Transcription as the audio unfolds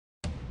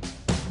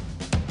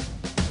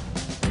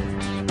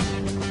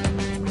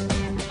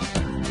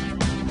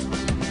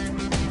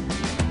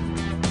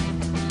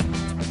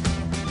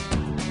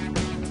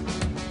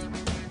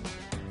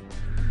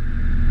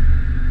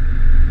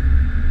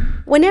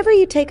Whenever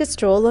you take a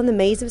stroll on the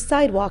maze of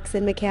sidewalks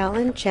in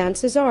McAllen,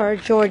 chances are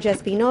George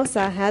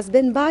Espinosa has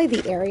been by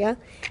the area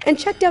and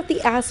checked out the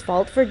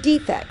asphalt for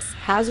defects,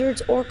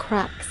 hazards, or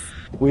cracks.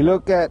 We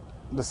look at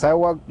the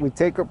sidewalk, we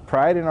take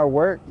pride in our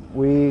work.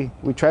 We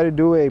try to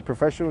do a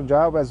professional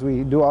job as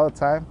we do all the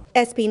time.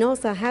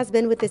 Espinosa has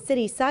been with the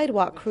city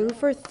sidewalk crew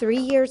for 3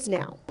 years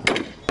now.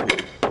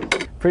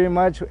 Pretty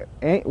much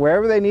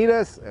wherever they need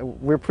us,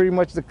 we're pretty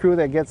much the crew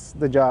that gets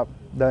the job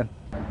done.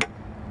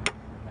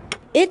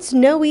 It's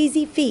no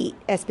easy feat.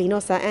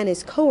 Espinosa and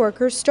his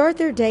coworkers start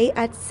their day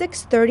at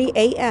 6:30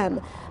 a.m.,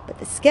 but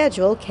the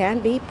schedule can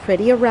be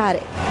pretty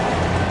erratic.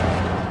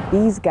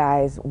 These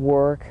guys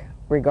work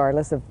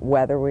regardless of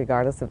weather,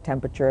 regardless of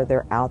temperature.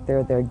 They're out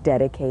there, they're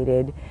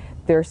dedicated.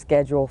 Their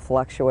schedule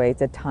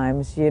fluctuates at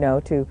times,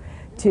 to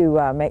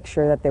make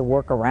sure that they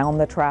work around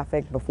the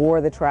traffic,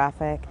 before the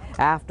traffic,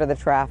 after the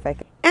traffic.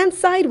 And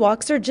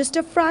sidewalks are just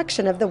a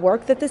fraction of the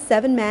work that the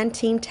 7-man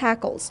team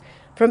tackles.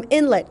 From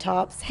inlet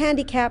tops,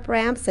 handicap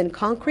ramps, and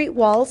concrete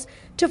walls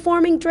to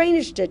forming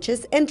drainage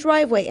ditches and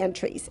driveway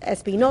entries,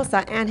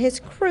 Espinosa and his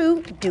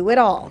crew do it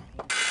all.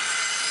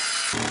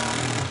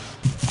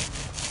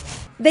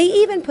 They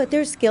even put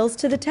their skills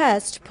to the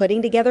test,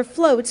 putting together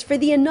floats for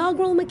the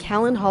inaugural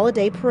McAllen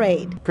Holiday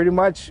Parade. Pretty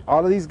much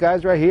all of these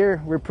guys right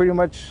here, we're pretty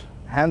much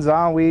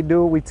hands-on. We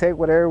take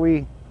whatever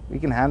we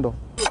can handle.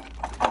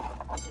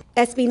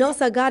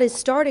 Espinosa got his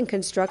start in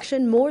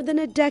construction more than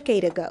a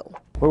decade ago.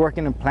 We're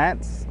working in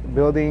plants,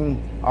 building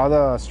all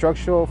the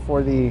structural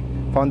for the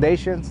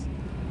foundations,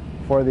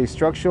 for the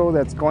structural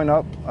that's going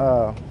up.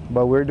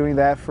 But we're doing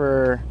that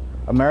for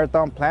a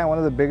marathon plant, one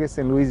of the biggest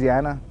in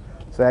Louisiana.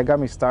 So that got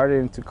me started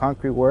into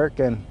concrete work,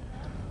 and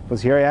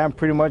here I am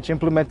pretty much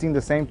implementing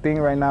the same thing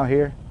right now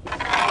here.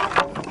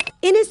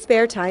 In his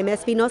spare time,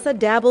 Espinosa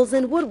dabbles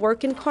in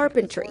woodwork and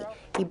carpentry.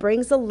 He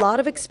brings a lot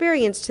of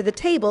experience to the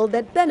table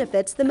that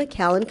benefits the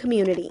McAllen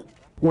community.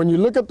 When you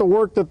look at the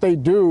work that they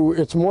do,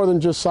 it's more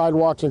than just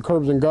sidewalks and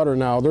curbs and gutter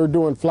now. They're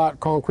doing flat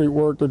concrete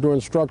work, they're doing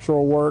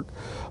structural work.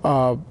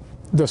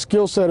 The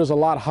skill set is a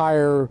lot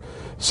higher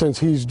since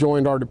he's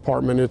joined our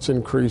department. It's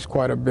increased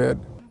quite a bit.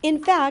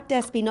 In fact,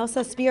 Espinosa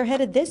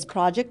spearheaded this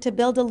project to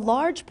build a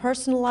large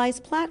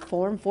personalized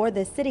platform for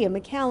the city of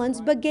McAllen's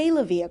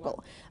Bagala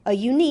vehicle, a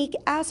unique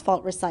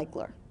asphalt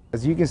recycler.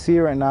 As you can see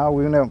right now,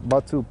 we're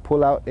about to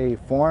pull out a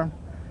form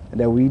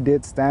that we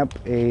did stamp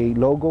a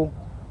logo,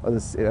 the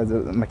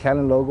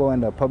McAllen logo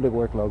and the Public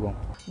Work logo.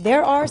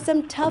 There are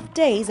some tough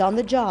days on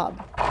the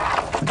job.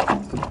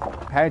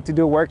 Having to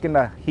do work in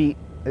the heat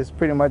is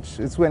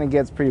it's when it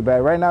gets pretty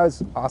bad. Right now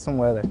it's awesome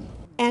weather.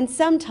 And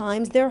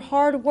sometimes their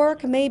hard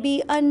work may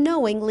be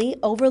unknowingly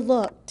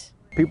overlooked.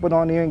 People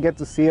don't even get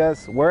to see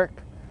us work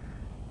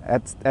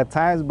at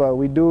times, but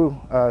we do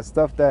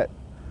stuff that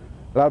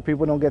a lot of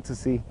people don't get to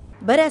see.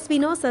 But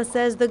Espinosa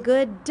says the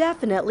good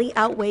definitely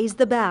outweighs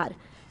the bad.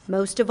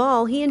 Most of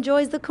all, he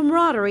enjoys the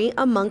camaraderie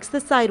amongst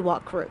the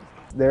sidewalk crew.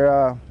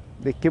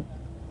 They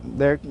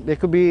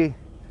could be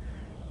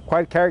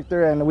quite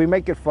character, and we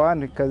make it fun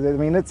because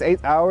it's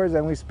 8 hours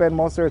and we spend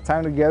most of our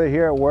time together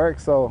here at work,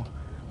 so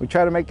we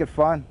try to make it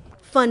fun.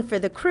 Fun for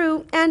the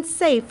crew and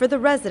safe for the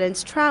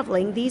residents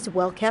traveling these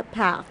well-kept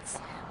paths.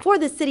 For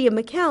the city of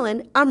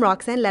McAllen, I'm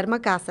Roxanne Lerma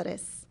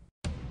Cáceres.